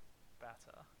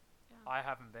better. Yeah. I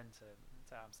haven't been to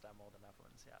Amsterdam or the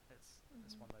Netherlands yet.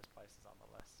 It's one of those places on the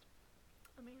list.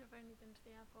 I mean, I've only been to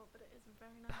the airport, but it is a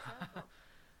very nice airport.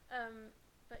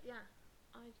 But yeah,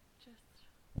 I just,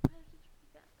 where did we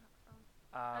get that from?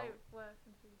 Work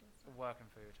and food and stuff. Work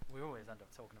and food. We always end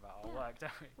up talking about our work,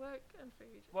 don't we? Work and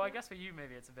food. Well, I guess for you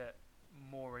maybe it's a bit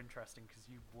more interesting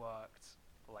because you worked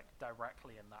like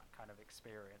directly in that kind of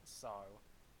experience. So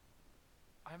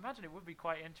I imagine it would be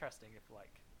quite interesting if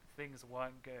like things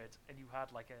weren't good and you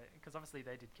had like because obviously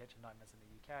they did Kitchen Nightmares in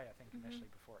the UK, I think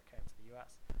initially before it came to the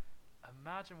US.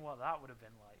 Imagine what that would have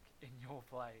been like in your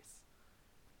place.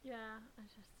 Yeah, I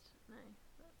just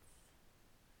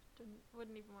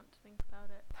wouldn't even want to think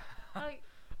about it. Like,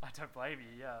 I don't blame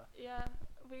you. Yeah. Yeah,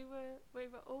 we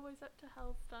were always up to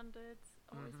health standards.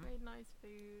 Always Mhm. made nice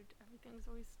food. Everything's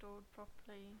always stored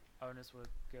properly. Owners were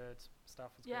good.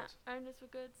 Staff was Yeah, good. owners were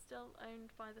good. Still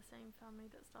owned by the same family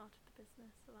that started the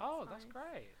business. So that's Oh, nice. that's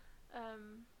great.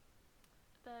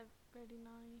 They're really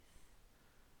nice.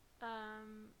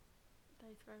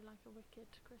 They throw like a wicked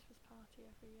Christmas party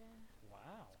every year.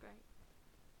 Wow. It's great.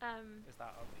 Is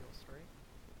that up your street?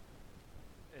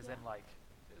 Is Yeah. in like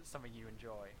something you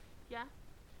enjoy? Yeah.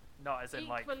 Not as in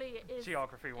like Equally, it is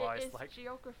geography-wise, It is like.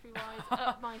 geography-wise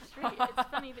up my street. It's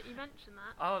funny that you mention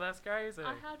that. Oh, that's crazy.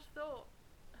 I had thought,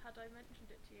 had I mentioned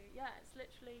it to you, yeah, it's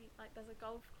literally like there's a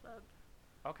golf club.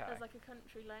 Okay. There's like a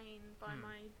country lane by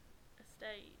my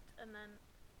estate, and then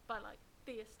by like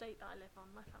the estate that I live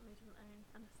on. My family doesn't own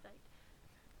an estate.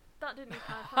 That didn't need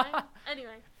clarifying.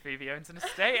 Anyway. Phoebe owns an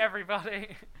estate,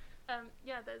 everybody.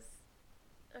 Yeah, there's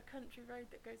a country road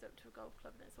that goes up to a golf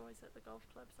club, and it's always at the golf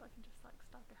club, so I can just like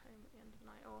stagger home at the end of the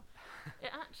night. Or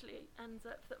it actually ends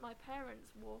up that my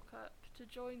parents walk up to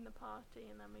join the party,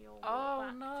 and then we all walk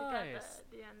back together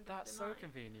at the end That's of the so night.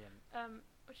 convenient.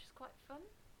 Which is quite fun.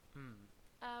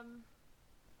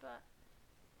 But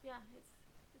yeah,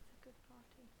 it's a good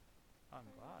party. I'm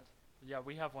Very glad. nice. Yeah,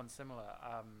 we have one similar.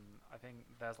 I think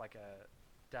there's like a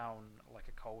down like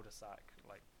a cul-de-sac,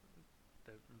 like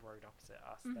the road opposite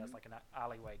us. There's like an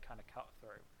alleyway kind of cut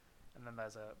through, and then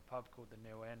there's a pub called the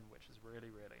New Inn, which is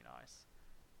really really nice.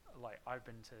 Like I've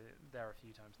been to there a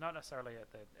few times, not necessarily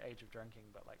at the age of drinking,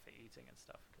 but like for eating and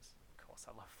stuff, because of course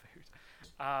I love food.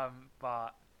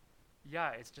 But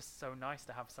yeah, it's just so nice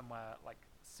to have somewhere like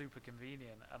super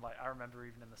convenient. And like I remember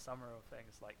even in the summer of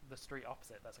things, like the street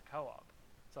opposite there's a co-op,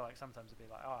 so like sometimes it'd be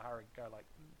like, oh Harry, go like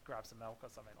grab some milk or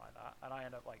something like that, and I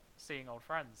end up like seeing old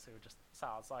friends who were just sat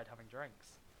outside having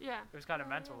drinks. Yeah. It was kind of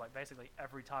Yeah, mental. yeah. Like basically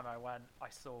every time I went, I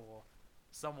saw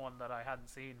someone that I hadn't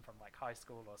seen from like high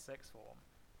school or sixth form.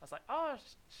 I was like, oh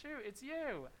shoot, it's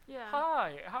you. Yeah.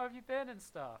 Hi, how have you been and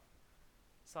stuff.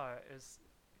 So it was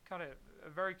kind of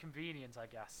very convenient, I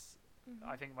guess.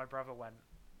 I think my brother went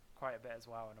quite a bit as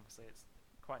well, and obviously it's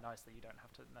quite nice that you don't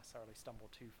have to necessarily stumble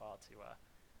too far to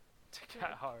get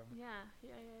Yeah. home, Yeah.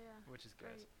 which is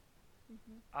good.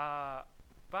 Great.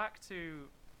 Back to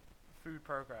food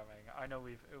programming. I know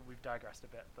we've digressed a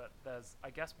bit, but there's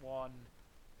I guess one,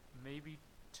 maybe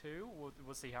two.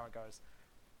 We'll see how it goes.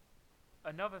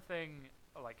 Another thing,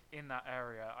 like in that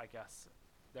area, I guess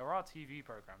there are TV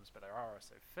programs, but there are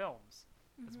also films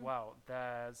as well.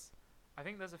 I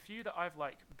think there's a few that I've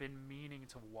like been meaning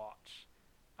to watch,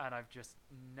 and I've just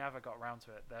never got around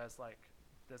to it. There's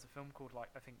a film called like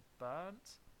I think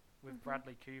Burnt with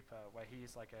Bradley Cooper, where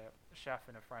he's like a chef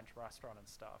in a French restaurant and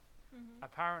stuff.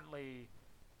 Apparently,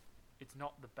 it's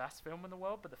not the best film in the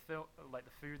world, but the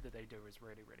food that they do is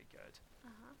really really good.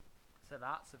 So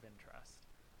that's of interest.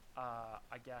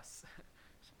 I guess.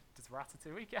 Does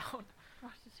Ratatouille count?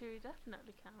 Ratatouille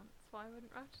definitely counts. Why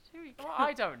wouldn't Ratatouille count? Well,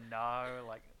 I don't know.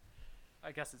 Like,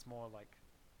 I guess it's more like,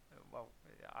 well,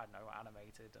 I don't know,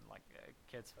 animated and like a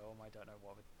kids film. I don't know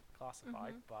what would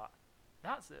classify, but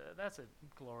that's a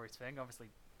glorious thing. Obviously,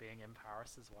 being in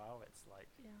Paris as well, it's like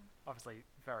obviously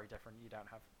very different. You don't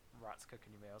have rats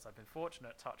cooking your meals. I've been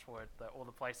fortunate, touch wood, that all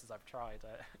the places I've tried,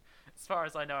 as far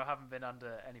as I know, haven't been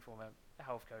under any form of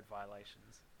health code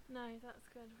violations. No, that's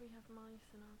good. We have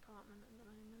mice in our apartment at the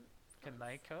moment. Can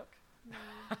they cook? No.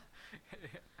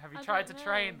 Have you I tried to don't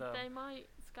train know. them? They might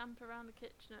scamper around the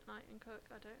kitchen at night and cook.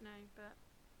 I don't know, but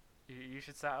You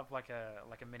should set up like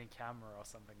a mini camera or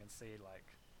something and see like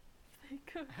they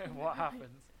cook. what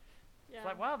happens. Yeah. It's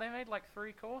like, wow, they made like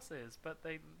 3 courses, but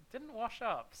they didn't wash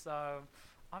up, so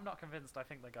I'm not convinced. I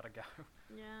think they gotta go.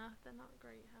 Yeah, they're not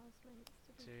great housemates,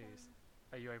 to be Jeez.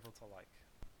 fair. Are you able to like?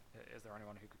 Is there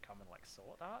anyone who could come and like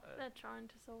sort that? They're trying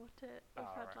to sort it. We've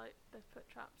Oh, had right. like they've put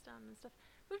traps down and stuff.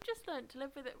 We've just learnt to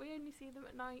live with it. We only see them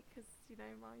at night because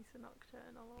mice are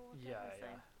nocturnal or whatever. Yeah, so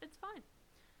yeah. it's fine.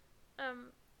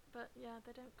 But yeah,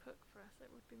 they don't cook for us.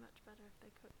 It would be much better if they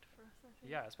cooked for us, I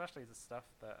think. Yeah, especially the stuff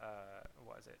that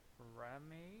what is it,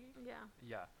 Remy? Yeah.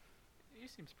 Yeah, he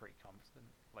seems pretty competent.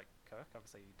 Like cook,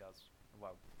 obviously he does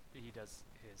well. He does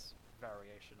his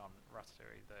variation on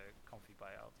Ratatouille, the Confit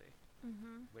by Aldi,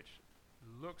 which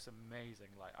looks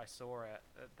amazing. Like I saw it.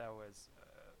 There was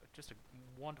just a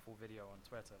wonderful video on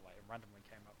Twitter. Like it randomly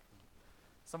came up from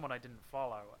someone I didn't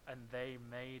follow, and they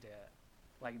made it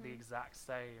like the exact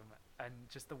same. And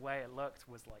just the way it looked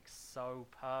was like so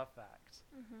perfect.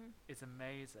 It's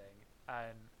amazing.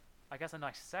 And I guess a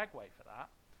nice segue for that,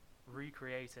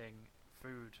 recreating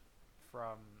food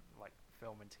from like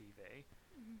film and TV,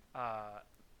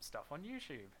 stuff on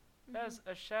YouTube. There's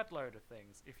a shed load of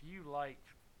things. If you like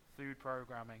food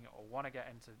programming or want to get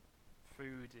into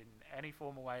food in any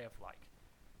formal way of like,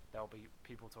 there'll be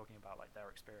people talking about like their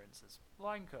experience as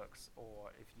line cooks,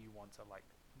 or if you want to like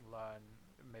learn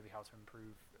maybe how to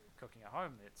improve cooking at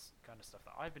home, it's kind of stuff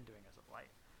that I've been doing as of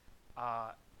late.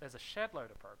 There's a shed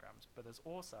load of programs, but there's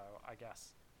also, I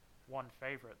guess, one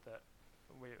favorite that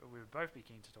we would both be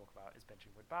keen to talk about is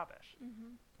Binging with Babish,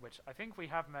 which I think we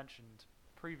have mentioned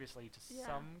previously to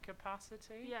some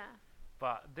capacity. Yeah.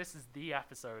 But this is the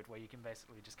episode where you can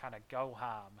basically just kind of go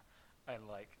ham and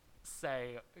like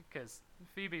say, because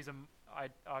Phoebe's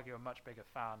I'd argue a much bigger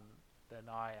fan than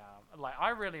I am. Like, I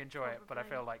really enjoy it, but I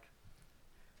feel like,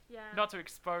 not to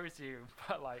expose you,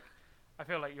 but like, I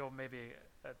feel like you're maybe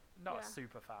not a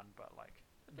super fan, but like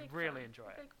really enjoy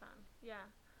it. Big fan, yeah.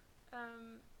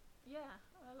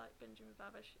 I like Binging with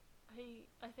Babish.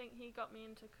 I think he got me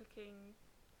into cooking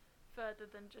further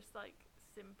than just like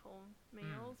simple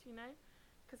meals, you know,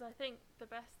 because I think the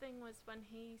best thing was when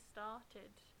he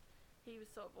started, he was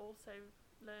sort of also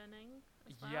learning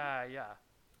as well. Yeah.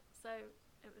 So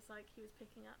it was like he was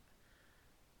picking up,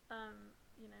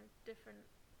 you know, different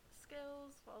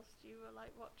skills whilst you were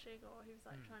like watching, or he was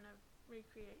like trying to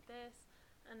recreate this,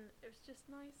 and it was just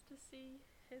nice to see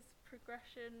his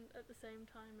progression at the same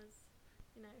time as,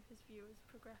 you know, his viewers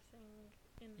progressing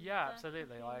in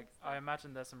absolutely. Like, I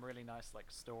imagine there's some really nice like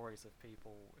stories of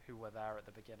people who were there at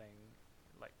the beginning,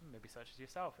 like maybe such as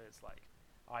yourself. It's like,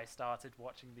 I started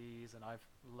watching these and I've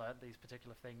learned these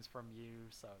particular things from you,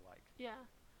 so like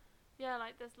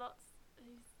like there's lots.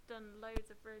 He's done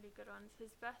loads of really good ones.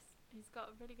 He's got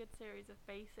a really good series of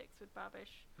basics with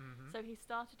Babish. So he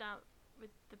started out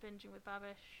with the Binging with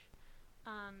Babish,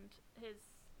 and his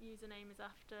username is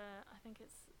after, I think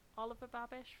it's Oliver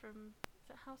Babish from, is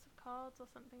it House of Cards or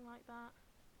something like that?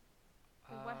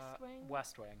 Or West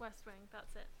Wing? West Wing,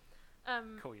 that's it.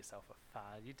 Call yourself a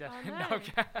fan, you don't know.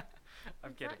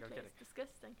 I'm kidding. It's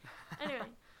disgusting.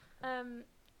 Anyway,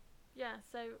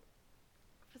 so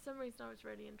for some reason I was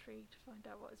really intrigued to find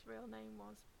out what his real name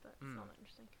was, but it's not that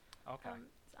interesting. Okay.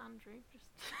 It's Andrew, just...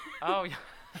 Oh, yeah.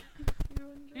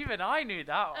 Even I knew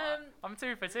that one. I'm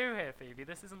 2 for 2 here, Phoebe.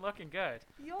 This isn't looking good.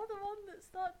 You're the one that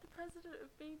started the precedent of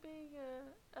me being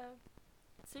a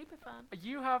super fan.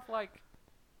 You have, like,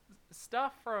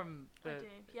 stuff from the... I do.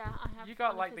 Yeah, I have. You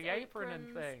got, like, the apron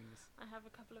and things. I have a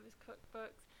couple of his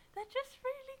cookbooks. They're just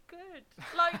really good.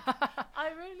 Like,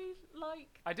 I really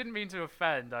like... I didn't mean to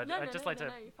offend. I'd just like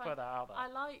to put that out there. I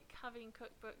like having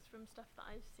cookbooks from stuff that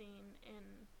I've seen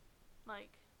in,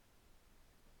 like,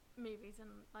 movies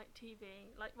and, like,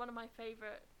 TV. Like, one of my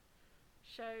favourite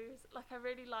shows, like, I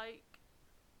really like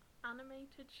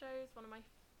animated shows. One of my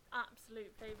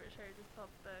absolute favourite shows is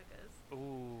Bob's Burgers.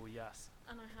 Ooh, yes.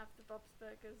 And I have the Bob's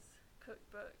Burgers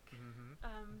cookbook,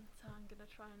 so I'm gonna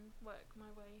try and work my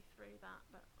way through that,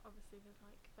 but obviously with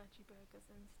like veggie burgers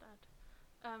instead,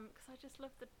 because I just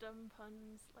love the dumb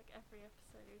puns, like every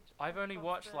episode. I've only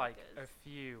watched Burgers. like a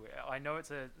few. I know it's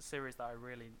a series that I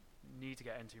really need to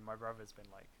get into. My brother's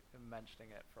been like mentioning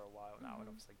it for a while now, and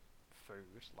obviously food,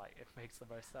 like, it makes the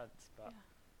most sense, but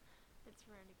it's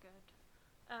really good.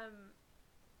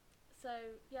 So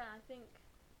yeah, I think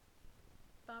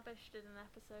Babish did an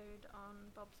episode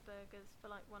on Bob's Burgers for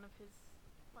like one of his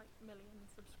like million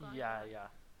subscriber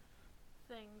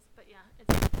things, but yeah,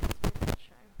 it's a really good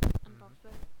show. And Bob's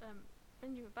Burgers,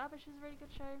 Binging with Babish is a really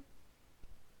good show.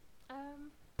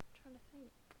 Trying to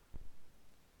think.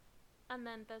 And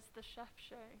then there's the Chef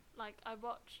show. Like, I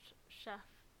watched Chef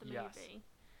the movie.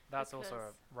 That's also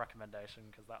a recommendation,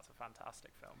 because that's a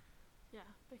fantastic film. Yeah,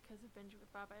 because of Binging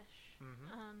with Babish.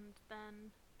 And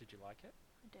then... Did you like it?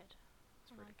 I did.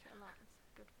 I really like it a lot. It's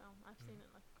a good film. I've seen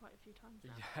it like quite a few times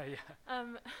now.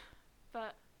 Yeah.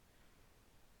 But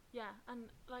yeah, and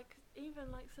like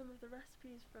even like some of the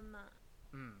recipes from that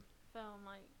film,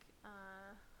 like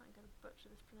I'm gonna butcher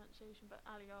this pronunciation, but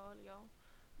aglio olio,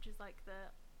 which is like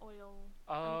the oil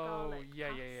and garlic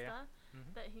pasta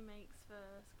that he makes for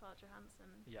Scarlett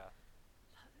Johansson. Yeah.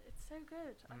 It's so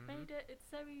good. I've made it. It's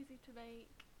so easy to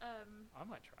make. I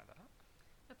might try that.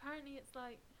 Apparently, it's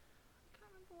like, I can't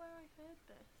remember where I heard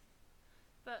this,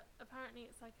 but apparently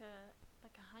it's like a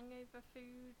hangover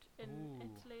food in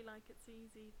Italy. Like, it's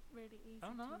really easy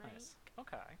to make.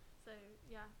 Okay. So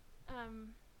yeah,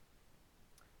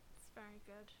 it's very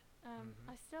good.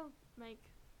 I still make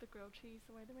the grilled cheese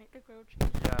the way they make the grilled cheese.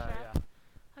 Yeah.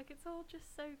 Like, it's all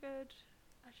just so good.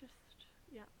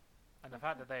 And the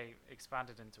fact that they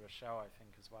expanded into a show, I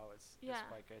think, as well, is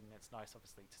quite good, and it's nice,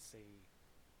 obviously, to see,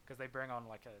 because they bring on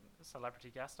like a celebrity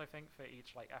guest, I think, for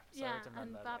each like episode. Yeah,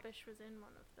 and Babish was in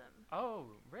one of them.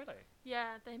 Oh, really?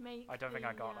 Yeah, they make. I don't think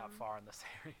I got that far in the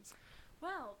series.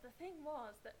 Well, the thing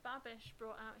was that Babish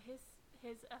brought out his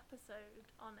episode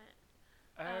on it.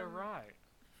 Oh, right.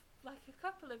 Like a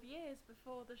couple of years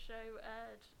before the show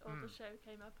aired or the Mm. show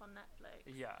came up on Netflix.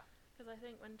 Yeah. Because I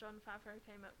think when Jon Favreau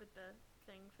came up with the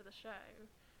thing for the show,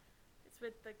 it's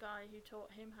with the guy who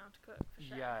taught him how to cook for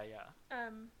Chef. Yeah.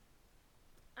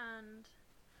 And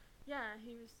yeah,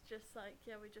 he was just like,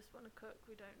 yeah, we just want to cook.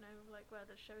 We don't know like where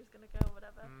the show's gonna go or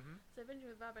whatever. Mm-hmm. So Binging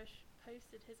with Babish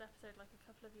posted his episode like a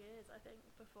couple of years, I think,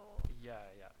 before Yeah.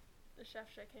 the chef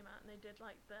show came out, and they did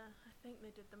like I think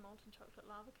they did the molten chocolate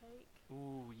lava cake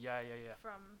Ooh, yeah.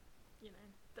 from,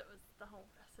 that was the whole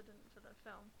precedent for the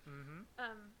film. Mm-hmm.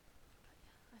 But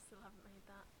yeah, I still haven't made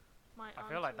that. My I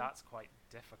feel like auntie- that's quite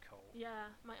difficult.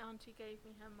 Yeah, my auntie gave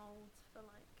me her molds for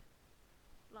like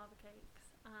lava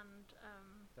cakes, and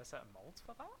There's certain molds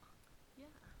for that? yeah.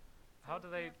 How So do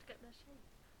you they- have to get their shape?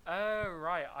 Oh,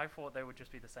 right. I thought they would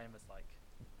just be the same as, like,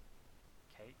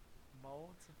 cake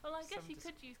molds. of Well, I guess some you des-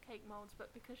 could use cake molds,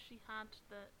 but because she had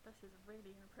this is a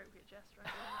really inappropriate gesture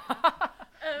I'm doing right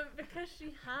now. Because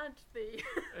she had the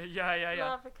Yeah.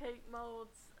 lava cake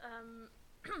molds,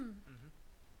 Mm-hmm.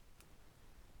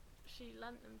 she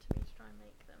lent them to me to try and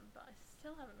make them, but I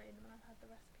still haven't made them, and I've had the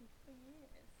recipe for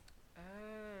years.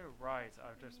 Oh, right. So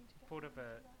I've we just need to get pulled up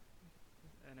them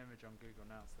to an image on Google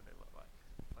now, so they look like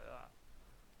that.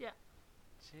 Yeah.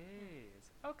 Jeez.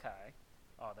 Okay.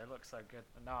 Oh, they look so good.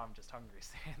 And now I'm just hungry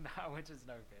seeing that, which is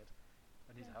no good.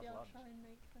 I need to have Maybe I'll lunch. try and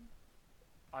make them.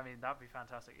 I mean, that'd be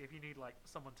fantastic. If you need, like,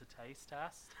 someone to taste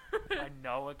test, I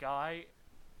know a guy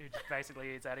who just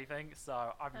basically eats anything, so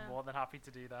I'm more than happy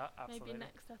to do that. Absolutely. Maybe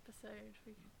next episode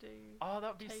we could do Oh,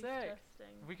 that'd be taste sick.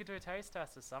 testing. We could do a taste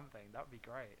test or something. That would be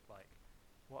great. Like,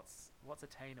 what's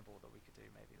attainable that we could do?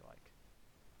 Maybe like,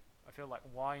 I feel like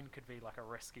wine could be like a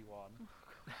risky one.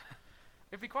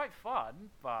 It'd be quite fun,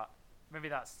 but maybe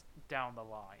that's down the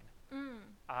line.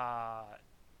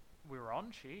 We were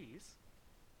on cheese.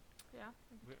 Yeah.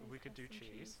 We could do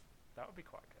cheese. That would be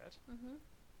quite good. Mhm.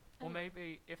 Or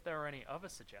maybe if there are any other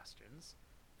suggestions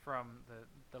from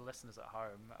the listeners at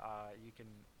home, you can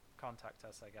contact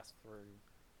us, I guess, through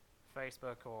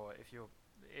Facebook, or if you're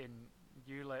in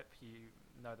ULIP, you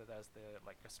know that there's the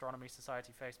Gastronomy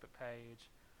Society Facebook page,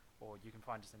 or you can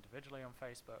find us individually on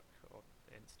Facebook or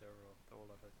Insta or all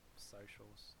other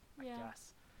socials, I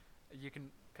guess. You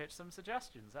can pitch some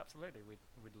suggestions. Absolutely,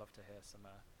 we'd love to hear some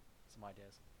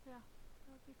ideas. Yeah,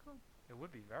 that would be cool. It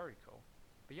would be very cool.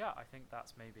 But yeah, I think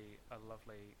that's maybe a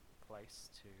lovely place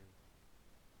to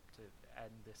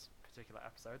end this particular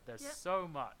episode. There's so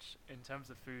much in terms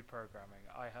of food programming.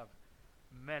 I have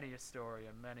many a story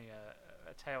and many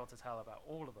a tale to tell about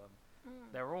all of them.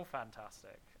 They're all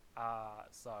fantastic.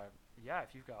 So yeah,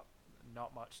 if you've got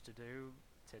not much to do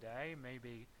today,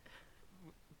 maybe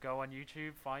go on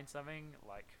YouTube, find something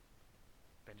like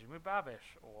Binging with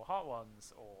Babish or Hot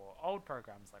Ones or old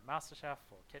programs like MasterChef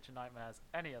or Kitchen Nightmares,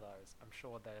 any of those. I'm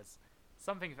sure there's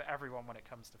something for everyone when it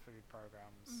comes to food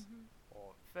programs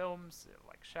or films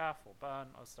like Chef or Burn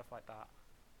or stuff like that.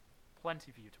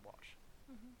 Plenty for you to watch.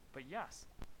 But yes,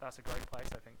 that's a great place,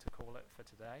 I think, to call it for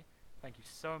today. Thank you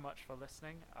so much for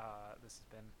listening. This has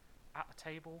been At the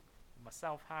Table with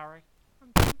myself, Harry.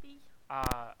 I'm Phoebe.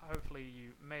 Hopefully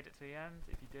you made it to the end.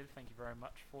 If you did, thank you very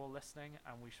much for listening,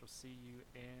 and we shall see you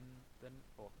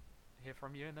or hear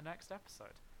from you in the next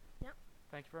episode. Yep.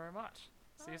 Thank you very much.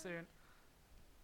 See you Bye. soon.